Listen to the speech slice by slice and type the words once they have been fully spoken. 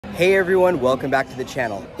Hey everyone, welcome back to the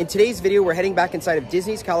channel. In today's video, we're heading back inside of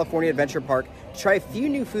Disney's California Adventure Park to try a few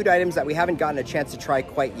new food items that we haven't gotten a chance to try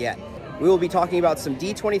quite yet. We will be talking about some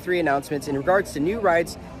D23 announcements in regards to new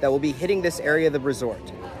rides that will be hitting this area of the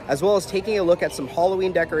resort, as well as taking a look at some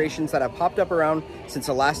Halloween decorations that have popped up around since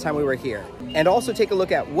the last time we were here. And also take a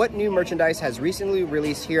look at what new merchandise has recently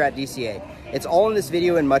released here at DCA. It's all in this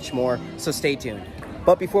video and much more, so stay tuned.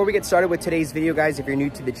 But before we get started with today's video, guys, if you're new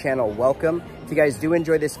to the channel, welcome. If you guys do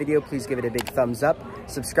enjoy this video, please give it a big thumbs up.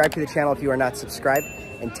 Subscribe to the channel if you are not subscribed,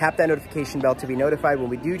 and tap that notification bell to be notified when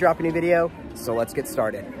we do drop a new video. So let's get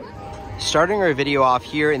started. Starting our video off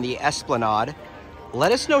here in the Esplanade,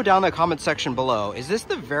 let us know down in the comment section below, is this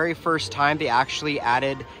the very first time they actually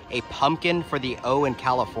added a pumpkin for the O in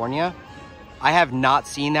California? I have not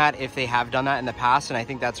seen that if they have done that in the past, and I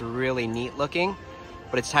think that's really neat looking,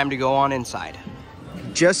 but it's time to go on inside.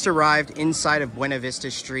 Just arrived inside of Buena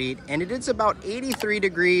Vista Street, and it is about 83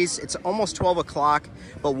 degrees. It's almost 12 o'clock,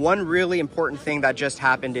 but one really important thing that just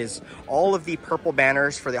happened is all of the purple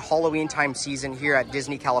banners for the Halloween time season here at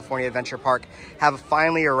Disney California Adventure Park have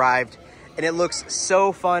finally arrived, and it looks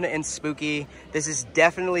so fun and spooky. This is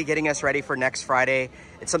definitely getting us ready for next Friday.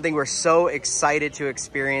 It's something we're so excited to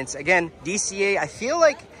experience. Again, DCA, I feel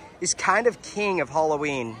like, is kind of king of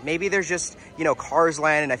Halloween. Maybe there's just, you know, Cars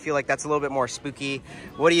Land, and I feel like that's a little bit more spooky.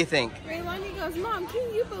 What do you think? Raelani goes, Mom,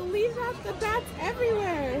 can you believe that? The bats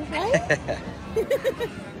everywhere, right?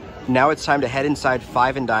 Now it's time to head inside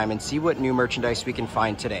Five and Dime and see what new merchandise we can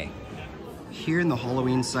find today. Here in the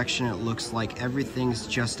Halloween section, it looks like everything's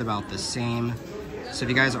just about the same. So if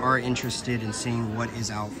you guys are interested in seeing what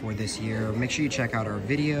is out for this year, make sure you check out our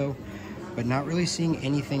video. But not really seeing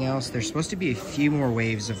anything else. There's supposed to be a few more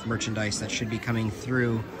waves of merchandise that should be coming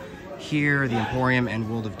through here, the Emporium and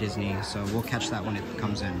World of Disney, so we'll catch that when it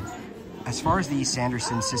comes in. As far as the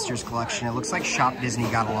Sanderson Sisters collection, it looks like Shop Disney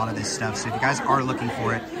got a lot of this stuff, so if you guys are looking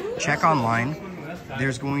for it, check online.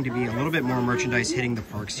 There's going to be a little bit more merchandise hitting the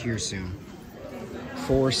parks here soon.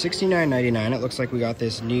 For $69.99, it looks like we got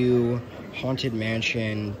this new Haunted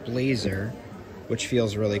Mansion blazer, which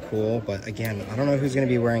feels really cool, but again, I don't know who's going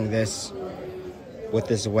to be wearing this with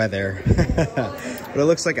this weather. But it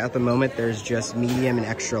looks like at the moment there's just medium and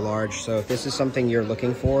extra large, so if this is something you're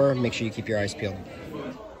looking for, make sure you keep your eyes peeled.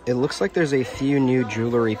 It looks like there's a few new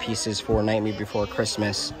jewelry pieces for Nightmare Before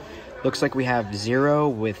Christmas. Looks like we have Zero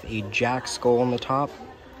with a jack skull on the top.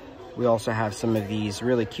 We also have some of these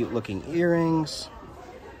really cute looking earrings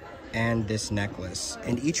and this necklace,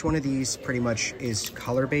 and each one of these pretty much is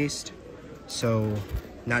color based, so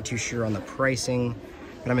not too sure on the pricing,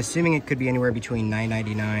 but I'm assuming it could be anywhere between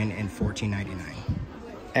 $9.99 and $14.99.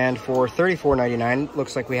 And for $34.99,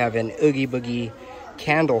 looks like we have an Oogie Boogie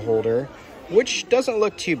candle holder, which doesn't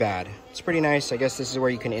look too bad. It's pretty nice. I guess this is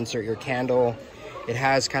where you can insert your candle. It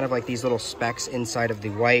has kind of like these little specks inside of the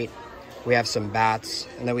white. We have some bats,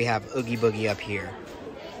 and then we have Oogie Boogie up here.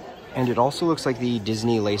 And it also looks like the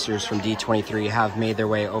Disney Lacers from D23 have made their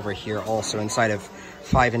way over here also inside of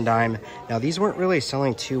Five and Dime. Now these weren't really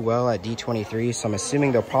selling too well at D23, so I'm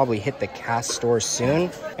assuming they'll probably hit the cast stores soon.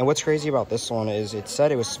 And what's crazy about this one is it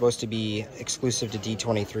said it was supposed to be exclusive to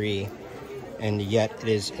D23, and yet it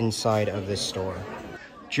is inside of this store.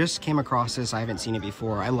 Just came across this, I haven't seen it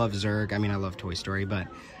before. I love Zurg, I mean I love Toy Story, but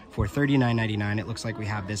for $39.99 it looks like we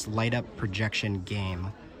have this light up projection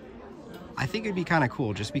game. I think it'd be kind of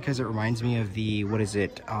cool just because it reminds me of the, what is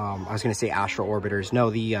it? I was going to say Astral Orbiters. No,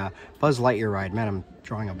 the Buzz Lightyear ride. Man, I'm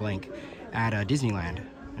drawing a blank. At Disneyland.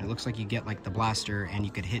 And it looks like you get like the blaster and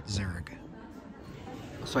you could hit Zurg.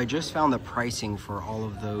 So I just found the pricing for all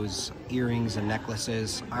of those earrings and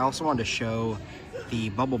necklaces. I also wanted to show the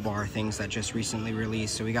bubble bar things that just recently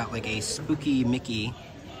released. So we got like a spooky Mickey.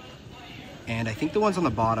 And I think the ones on the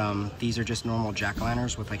bottom, these are just normal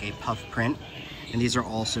jack-o'-lanterns with like a puff print. And these are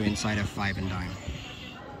also inside of Five and Dime.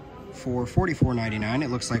 For $44.99, it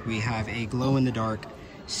looks like we have a glow-in-the-dark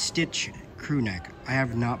Stitch crew neck. I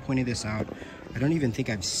have not pointed this out. I don't even think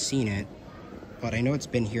I've seen it, but I know it's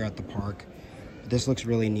been here at the park. This looks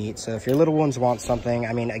really neat. So if your little ones want something,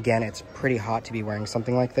 I mean, again, it's pretty hot to be wearing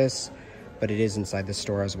something like this, but it is inside the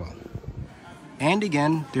store as well. And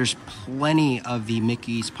again, there's plenty of the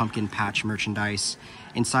Mickey's Pumpkin Patch merchandise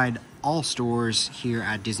inside all stores here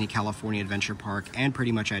at Disney California Adventure Park and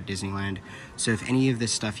pretty much at Disneyland. So if any of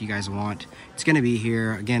this stuff you guys want, it's going to be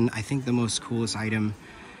here. Again, I think the most coolest item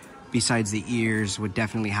besides the ears would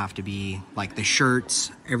definitely have to be like the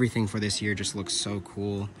shirts. Everything for this year just looks so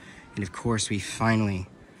cool. And of course, we finally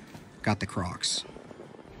got the Crocs.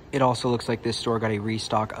 It also looks like this store got a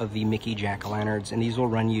restock of the Mickey jack-o'-lanterns, and these will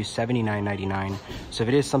run you $79.99. So if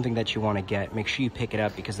it is something that you want to get, make sure you pick it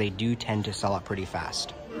up because they do tend to sell out pretty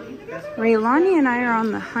fast. Raelani and I are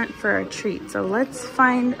on the hunt for a treat, so let's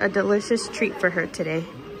find a delicious treat for her today.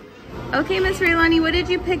 Okay, Miss Raelani, what did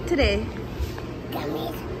you pick today?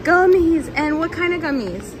 Gummies. Gummies. And what kind of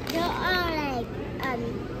gummies? They are like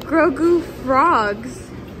Grogu frogs.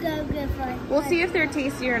 Grogu frogs. We'll see if they're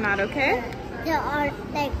tasty or not, okay? They are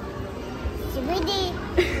like sweetie.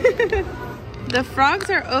 The frogs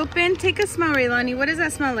are open. Take a smell, Raelani. What does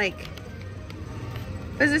that smell like?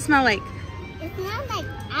 What does it smell like? It smells like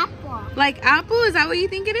apple. Like apple? Is that what you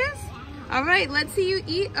think it is? All right, let's see you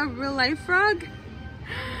eat a real life frog.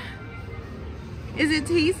 Is it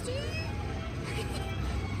tasty?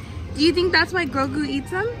 Do you think that's why Grogu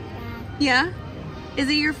eats them? Yeah? Is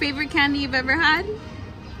it your favorite candy you've ever had?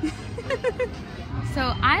 So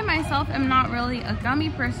I myself am not really a gummy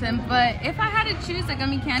person, but if I had to choose a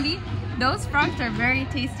gummy candy, those frogs are very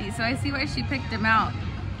tasty. So I see why she picked them out.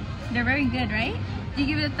 They're very good, right? Do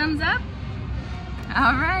you give it a thumbs up?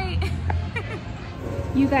 All right.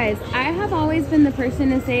 You guys, I have always been the person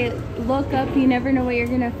to say, look up, you never know what you're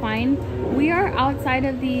gonna find. We are outside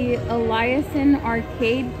of the Eliason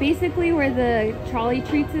arcade, basically where the Trolly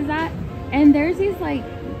Treats is at. And there's these like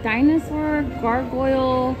dinosaur,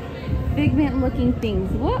 gargoyle, figment looking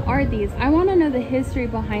things. What are these? I want to know the history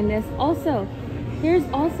behind this. Also, there's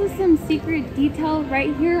also some secret detail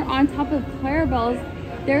right here on top of Clarabelle's.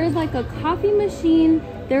 There is like a coffee machine,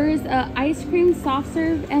 there is a ice cream soft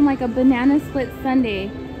serve, and like a banana split sundae.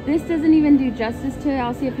 This doesn't even do justice to it.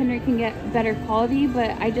 I'll see if Henry can get better quality,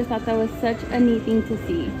 but I just thought that was such a neat thing to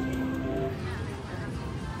see.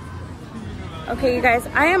 Okay, you guys,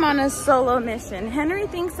 I am on a solo mission. Henry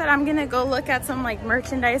thinks that I'm gonna go look at some like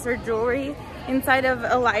merchandise or jewelry inside of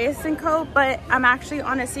Elias & Co, but I'm actually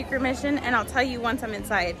on a secret mission, and I'll tell you once I'm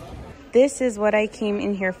inside. This is what I came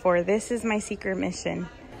in here for. This is my secret mission.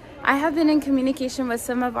 I have been in communication with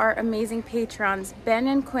some of our amazing patrons, Ben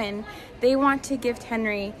and Quinn. They want to gift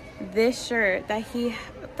Henry this shirt that he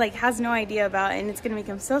like has no idea about, and it's gonna make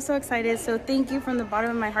him so excited. So thank you from the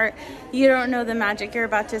bottom of my heart. You don't know the magic you're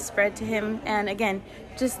about to spread to him, and again,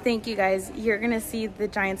 just thank you guys. You're gonna see the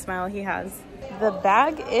giant smile he has. The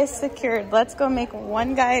bag is secured. Let's go make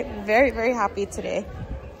one guy very happy today.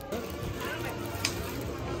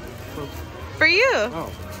 For you.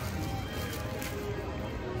 Oh.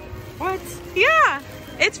 What? Yeah,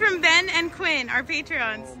 it's from Ben and Quinn, our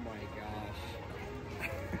patrons. Oh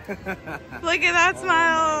my gosh. Look at that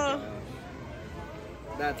smile.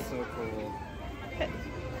 Oh, that's so cool.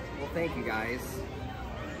 Well, thank you guys.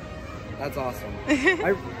 That's awesome.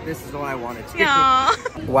 This is what I wanted to.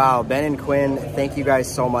 Aww. Wow, Ben and Quinn, thank you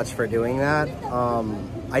guys so much for doing that.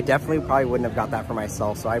 I definitely probably wouldn't have got that for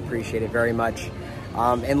myself, so I appreciate it very much.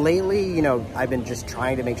 And lately, you know, I've been just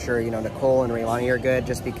trying to make sure, you know, Nicole and Raelani are good,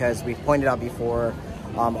 just because we've pointed out before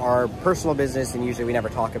our personal business, and usually we never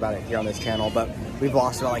talk about it here on this channel, but we've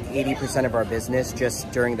lost about like 80% of our business just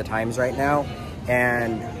during the times right now.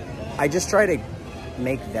 And I just try to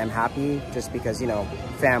make them happy just because, you know,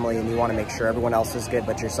 family, and you want to make sure everyone else is good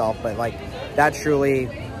but yourself. But like that truly,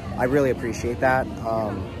 I really appreciate that.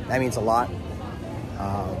 That means a lot.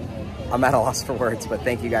 I'm at a loss for words, but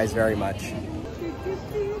thank you guys very much.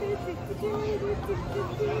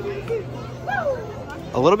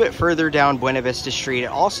 A little bit further down Buena Vista Street, it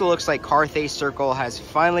also looks like Carthay Circle has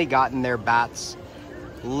finally gotten their bats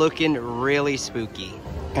looking really spooky.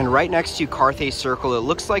 And right next to Carthay Circle, it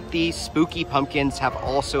looks like the spooky pumpkins have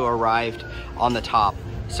also arrived on the top.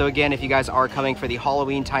 So again, if you guys are coming for the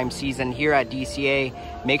Halloween time season here at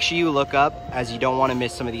DCA, make sure you look up, as you don't want to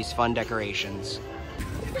miss some of these fun decorations.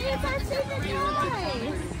 It's our favorite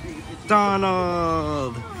toy.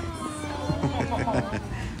 Donald!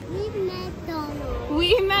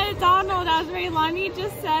 We met Donald, as Raelani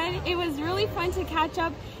just said. It was really fun to catch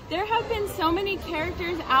up. There have been so many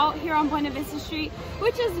characters out here on Buena Vista Street,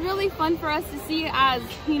 which is really fun for us to see, as,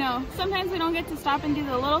 you know, sometimes we don't get to stop and do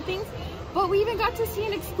the little things. But we even got to see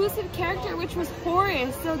an exclusive character, which was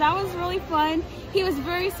Horace. So that was really fun. He was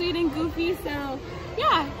very sweet and goofy. So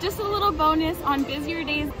yeah, just a little bonus on busier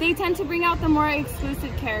days. They tend to bring out the more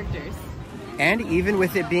exclusive characters. And even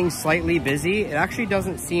with it being slightly busy, it actually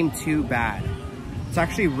doesn't seem too bad. It's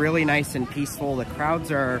actually really nice and peaceful. The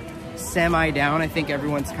crowds are semi down. I think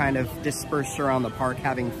everyone's kind of dispersed around the park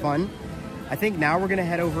having fun. I think now we're gonna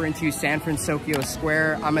head over into FranSokyo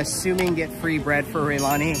Square. I'm assuming get free bread for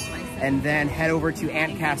Raelani, and then head over to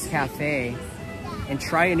Aunt Cass Cafe and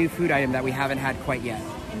try a new food item that we haven't had quite yet.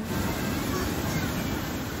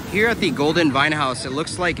 Here at the Golden Vine House, it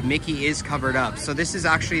looks like Mickey is covered up. So this is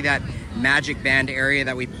actually that magic band area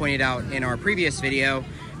that we pointed out in our previous video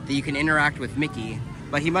that you can interact with Mickey,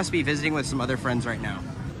 but he must be visiting with some other friends right now.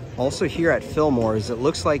 Also here at Fillmore's, it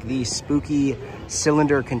looks like these spooky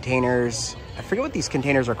cylinder containers. I forget what these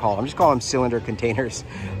containers are called. I'm just calling them cylinder containers,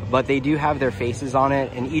 but they do have their faces on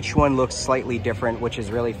it and each one looks slightly different, which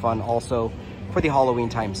is really fun also for the Halloween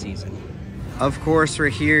time season. Of course, we're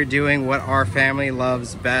here doing what our family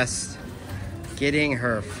loves best, getting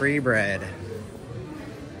her free bread.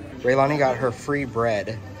 Raelani got her free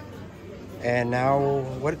bread. And now,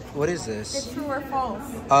 what is this? It's true or false.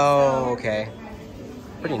 Oh, okay.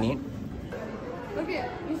 Pretty neat. Look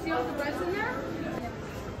at, you see all the breads in there?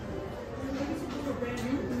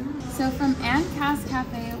 So from Aunt Cass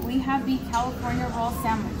Cafe, we have the California roll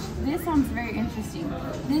sandwich. This sounds very interesting.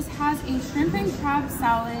 This has a shrimp and crab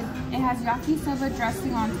salad. It has yakisoba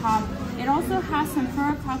dressing on top. It also has some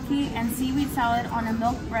furikake and seaweed salad on a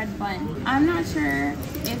milk bread bun. I'm not sure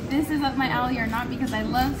if this is up my alley or not because I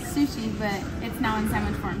love sushi, but it's now in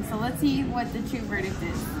sandwich form. So let's see what the true verdict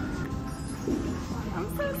is.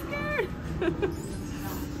 I'm so scared.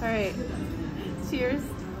 All right, cheers.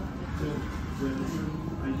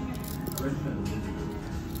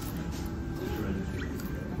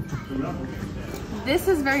 This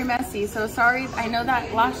is very messy, so sorry. I know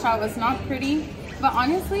that last shot was not pretty, but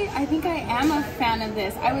honestly, I think I am a fan of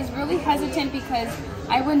this. I was really hesitant because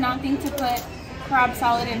I would not think to put crab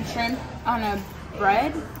salad and shrimp on a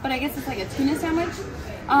bread, but I guess it's like a tuna sandwich.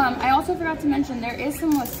 I also forgot to mention there is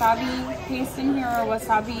some wasabi paste in here, or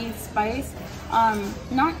wasabi spice.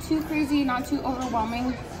 Not too crazy, not too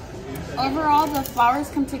overwhelming. Overall, the flavors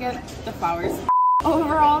come together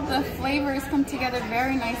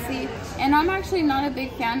very nicely. And I'm actually not a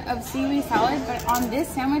big fan of seaweed salad, but on this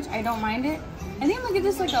sandwich, I don't mind it. I think I'm gonna give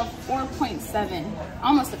this like a 4.7,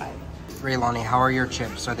 almost a 5. Raelani, how are your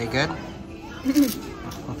chips? Are they good?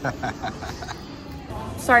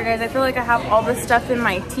 Sorry guys, I feel like I have all this stuff in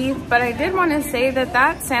my teeth, but I did want to say that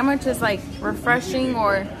that sandwich is like refreshing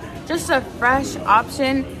or just a fresh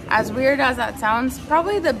option. As weird as that sounds,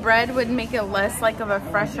 probably the bread would make it less like of a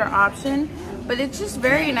fresher option, but it's just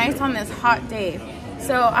very nice on this hot day.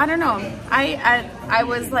 So I don't know, I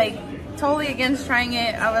was like totally against trying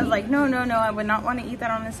it. I was like, no, I would not want to eat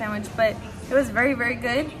that on a sandwich, but it was very, very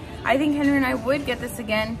good. I think Henry and I would get this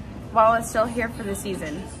again while it's still here for the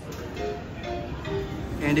season.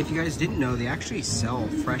 And if you guys didn't know, they actually sell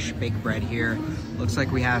fresh baked bread here. Looks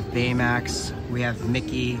like we have Baymax, we have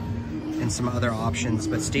Mickey, and some other options.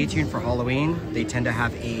 But stay tuned for Halloween. They tend to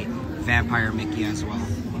have a vampire Mickey as well.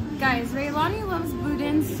 Guys, Raelani loves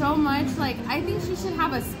Boudin so much. Like, I think she should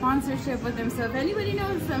have a sponsorship with them. So if anybody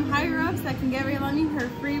knows some higher ups that can get Raelani her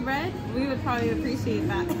free bread, we would probably appreciate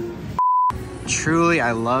that. Truly,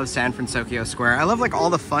 I love San FranSokyo Square. I love like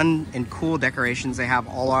all the fun and cool decorations they have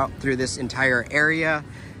all out through this entire area.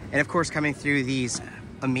 And of course, coming through these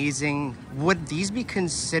amazing, would these be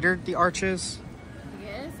considered the arches?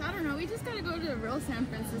 Yes, I don't know. We just gotta go to the real San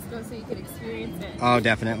Francisco so you can experience it. Oh,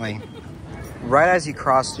 definitely. Right as you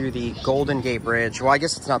cross through the Golden Gate Bridge, well, I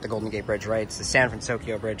guess it's not the Golden Gate Bridge, right? It's the San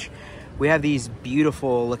FranSokyo Bridge. We have these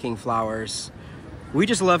beautiful looking flowers. We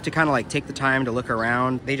just love to kind of like take the time to look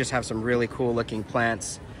around. They just have some really cool looking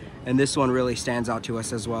plants. And this one really stands out to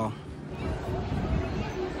us as well.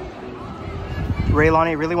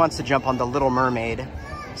 Raelani really wants to jump on the Little Mermaid,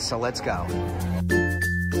 so let's go.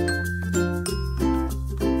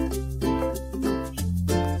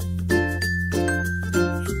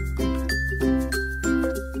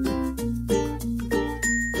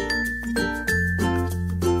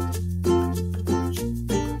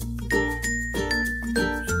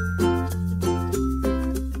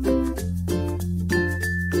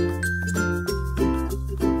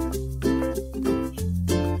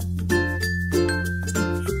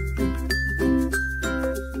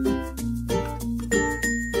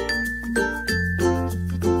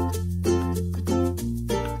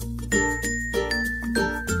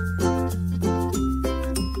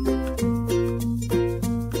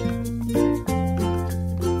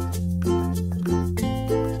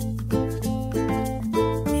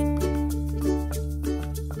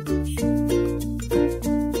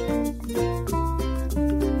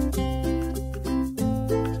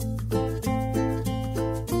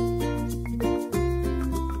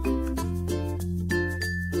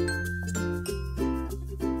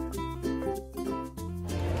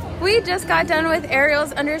 We just got done with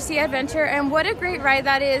Ariel's Undersea adventure, and what a great ride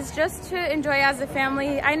that is, just to enjoy as a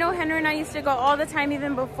family. I know Henry and I used to go all the time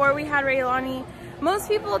even before we had Raelani. Most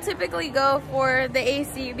people typically go for the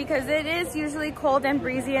AC because it is usually cold and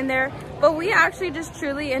breezy in there, but we actually just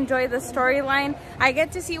truly enjoy the storyline. I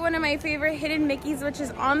get to see one of my favorite hidden Mickeys, which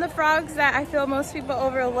is on the frogs, that I feel most people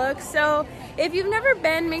overlook. So if you've never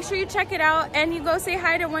been, make sure you check it out and you go say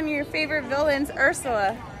hi to one of your favorite villains,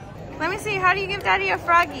 Ursula. Let me see, how do you give Daddy a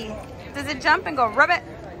froggy? Does it jump and go rub it?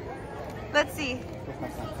 Let's see.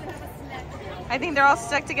 I think they're all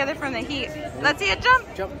stuck together from the heat. Let's see it jump.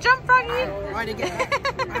 Jump, froggy. Try to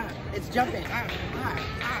get it's jumping.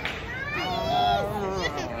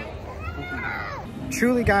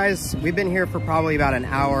 Truly, guys, we've been here for probably about an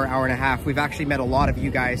hour, hour and a half. We've actually met a lot of you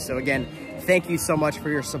guys. So again, thank you so much for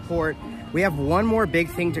your support. We have one more big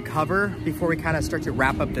thing to cover before we kind of start to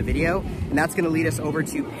wrap up the video, and that's going to lead us over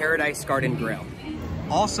to Paradise Garden Grill.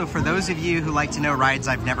 Also, for those of you who like to know rides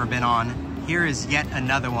I've never been on, here is yet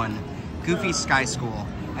another one. Goofy Sky School.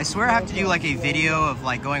 I swear I have to do like a video of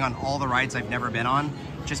like going on all the rides I've never been on,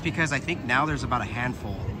 just because I think now there's about a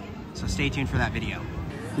handful. So stay tuned for that video.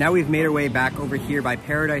 Now we've made our way back over here by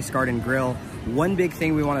Paradise Garden Grill. One big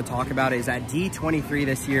thing we want to talk about is at D23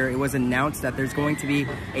 this year, it was announced that there's going to be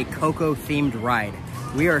a Coco themed ride.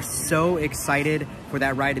 We are so excited for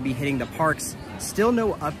that ride to be hitting the parks. Still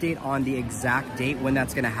no update on the exact date when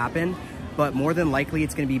that's going to happen, but more than likely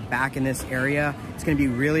it's going to be back in this area. It's going to be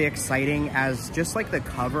really exciting, as just like the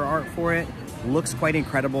cover art for it looks quite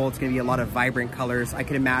incredible. It's going to be a lot of vibrant colors. I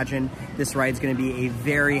can imagine this ride is going to be a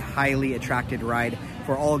very highly attracted ride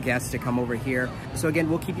for all guests to come over here. So again,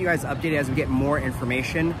 we'll keep you guys updated as we get more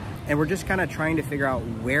information, and we're just kind of trying to figure out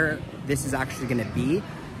where this is actually going to be,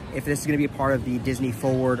 if this is going to be a part of the Disney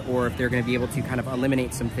Forward, or if they're going to be able to kind of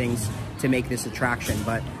eliminate some things to make this attraction.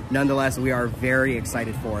 But nonetheless, we are very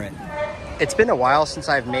excited for it. It's been a while since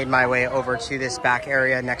I've made my way over to this back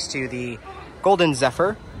area next to the Golden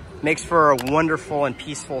Zephyr. Makes for a wonderful and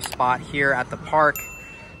peaceful spot here at the park.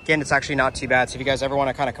 Again, it's actually not too bad. So if you guys ever want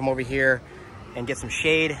to kind of come over here and get some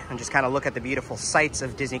shade and just kind of look at the beautiful sights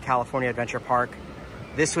of Disney California Adventure Park,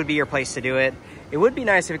 this would be your place to do it. It would be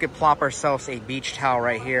nice if we could plop ourselves a beach towel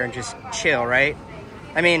right here and just chill, right?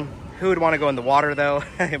 I mean, who would want to go in the water though?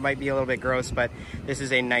 It might be a little bit gross, but this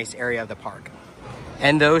is a nice area of the park.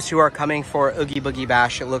 And those who are coming for Oogie Boogie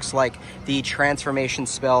Bash, it looks like the Transformation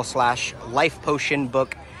Spell / Life Potion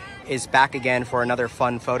book is back again for another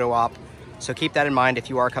fun photo op. So keep that in mind if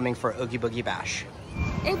you are coming for Oogie Boogie Bash.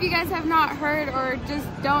 If you guys have not heard or just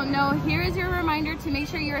don't know, here is your reminder to make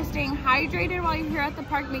sure you're staying hydrated while you're here at the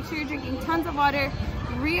park. Make sure you're drinking tons of water.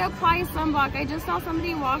 Reapply sunblock. I just saw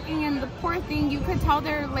somebody walking and the poor thing, you could tell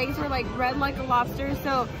their legs were like red like a lobster.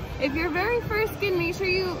 So if you're very fair skinned, make sure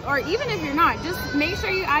you, or even if you're not, just make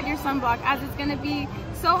sure you add your sunblock, as it's going to be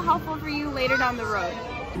so helpful for you later down the road.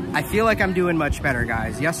 I feel like I'm doing much better,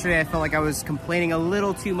 guys. Yesterday I felt like I was complaining a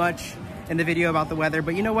little too much in the video about the weather,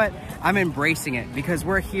 but you know what? I'm embracing it because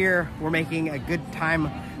we're here, we're making a good time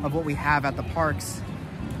of what we have at the parks,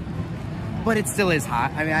 but it still is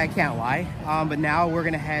hot. I mean, I can't lie. But now we're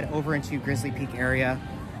gonna head over into Grizzly Peak area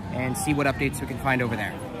and see what updates we can find over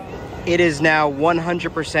there. It is now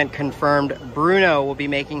 100% confirmed Bruno will be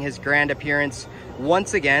making his grand appearance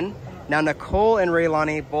once again. Now, Nicole and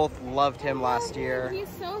Raelani both loved him last year. He's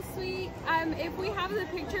so sweet. If we have the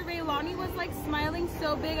picture, Raelani was like smiling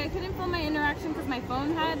so big. I couldn't film my interaction because my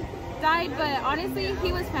phone had died, but honestly,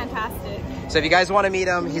 he was fantastic. So if you guys want to meet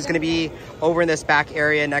him, he's going to be over in this back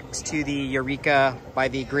area next to the Eureka by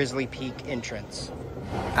the Grizzly Peak entrance.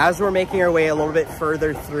 As we're making our way a little bit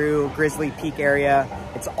further through Grizzly Peak area,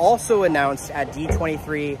 it's also announced at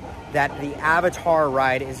D23 that the Avatar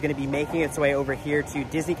ride is going to be making its way over here to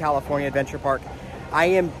Disney California Adventure Park. I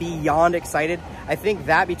am beyond excited. I think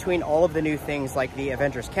that between all of the new things like the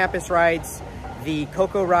Avengers Campus rides, the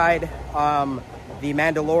Coco ride, the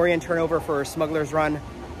Mandalorian turnover for Smuggler's Run,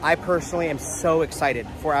 I personally am so excited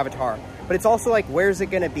for Avatar. But it's also like, where's it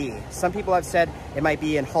going to be? Some people have said it might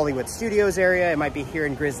be in Hollywood Studios area. It might be here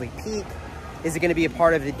in Grizzly Peak. Is it going to be a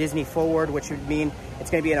part of the Disney Forward, which would mean it's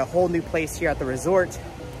going to be in a whole new place here at the resort?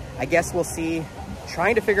 I guess we'll see.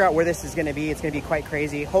 Trying to figure out where this is going to be. It's going to be quite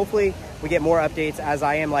crazy. Hopefully we get more updates, as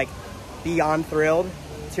I am like beyond thrilled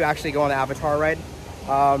to actually go on the Avatar ride.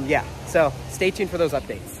 Yeah, so stay tuned for those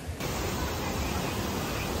updates.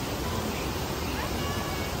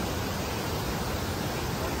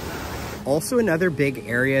 Also, another big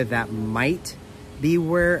area that might be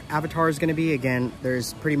where Avatar is going to be. Again,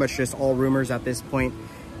 there's pretty much just all rumors at this point.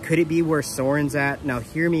 Could it be where Soarin's at? Now,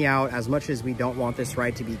 hear me out. As much as we don't want this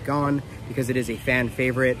ride to be gone because it is a fan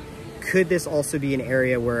favorite, could this also be an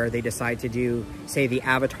area where they decide to do, say, the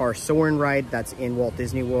Avatar Soarin' ride that's in Walt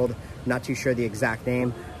Disney World? I'm not too sure the exact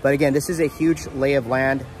name. But again, this is a huge lay of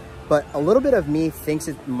land. but a little bit of me thinks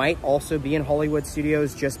it might also be in Hollywood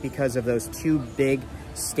Studios just because of those two big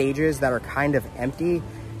stages that are kind of empty.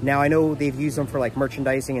 Now, I know they've used them for like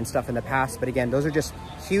merchandising and stuff in the past, but again, those are just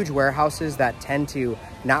huge warehouses that tend to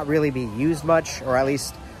not really be used much, or at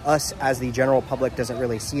least us as the general public doesn't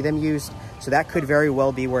really see them used. So that could very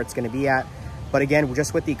well be where it's going to be at. But again,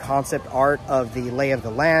 just with the concept art of the lay of the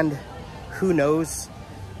land, who knows?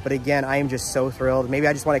 But again, I am just so thrilled. Maybe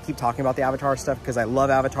I just want to keep talking about the Avatar stuff because I love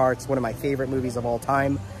Avatar. It's one of my favorite movies of all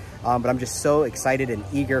time. But I'm just so excited and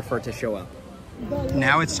eager for it to show up.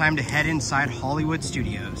 Now it's time to head inside Hollywood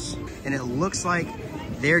Studios. And it looks like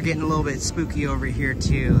they're getting a little bit spooky over here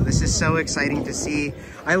too. This is so exciting to see.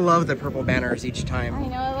 I love the purple banners each time. I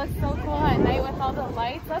know, it looks so cool at night with all the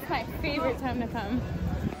lights. That's my favorite time to come.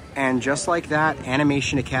 And just like that,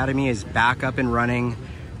 Animation Academy is back up and running.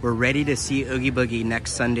 We're ready to see Oogie Boogie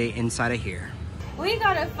next Sunday inside of here. We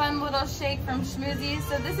got a fun little shake from Schmoozies.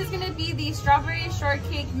 So this is gonna be the strawberry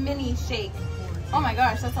shortcake mini shake. Oh my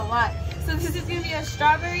gosh, that's a lot. So this is gonna be a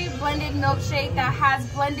strawberry blended milkshake that has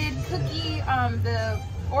blended cookie, the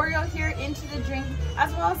Oreo here into the drink,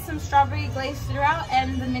 as well as some strawberry glaze throughout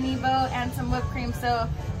and the mini bow and some whipped cream. So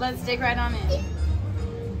let's dig right on in.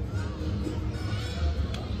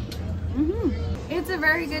 It's a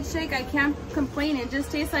very good shake. I can't complain. It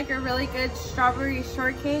just tastes like a really good strawberry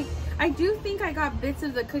shortcake. I do think I got bits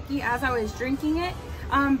of the cookie as I was drinking it.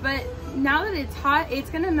 But now that it's hot, it's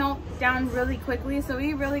gonna melt down really quickly, so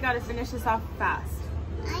we really gotta finish this off fast.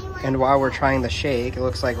 And while we're trying the shake, it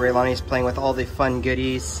looks like Raelani's playing with all the fun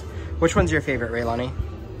goodies. Which one's your favorite, Raelani?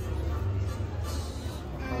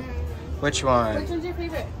 Which one? Which one's your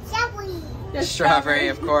favorite? Strawberry. The Strawberry,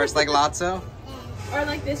 of course, like Lotso. Or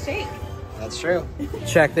like this shake. That's true.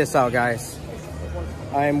 Check this out, guys.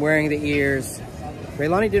 I'm wearing the ears.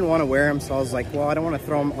 Raelani didn't want to wear them, so I was like, well, I don't want to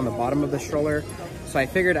throw them on the bottom of the stroller. So I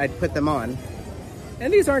figured I'd put them on.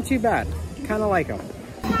 And these aren't too bad. Kind of like them.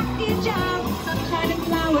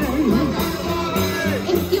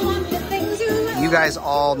 You guys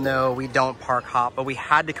all know we don't park hop, but we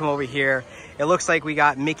had to come over here. It looks like we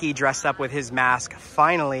got Mickey dressed up with his mask.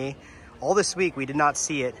 Finally, all this week we did not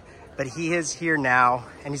see it, but he is here now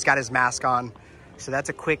and he's got his mask on. So that's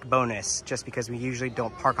a quick bonus just because we usually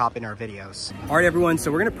don't park hop in our videos. All right, everyone.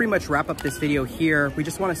 So we're going to pretty much wrap up this video here. We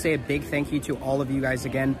just want to say a big thank you to all of you guys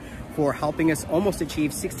again for helping us almost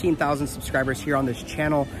achieve 16,000 subscribers here on this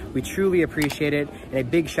channel. We truly appreciate it. And a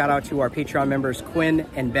big shout out to our Patreon members, Quinn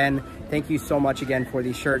and Ben. Thank you so much again for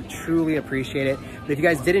the shirt. Truly appreciate it. But if you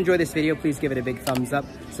guys did enjoy this video, please give it a big thumbs up.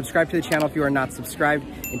 Subscribe to the channel if you are not subscribed,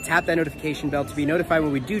 and tap that notification bell to be notified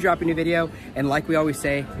when we do drop a new video. And like we always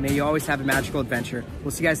say, may you always have a magical adventure.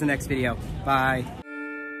 We'll see you guys in the next video. Bye.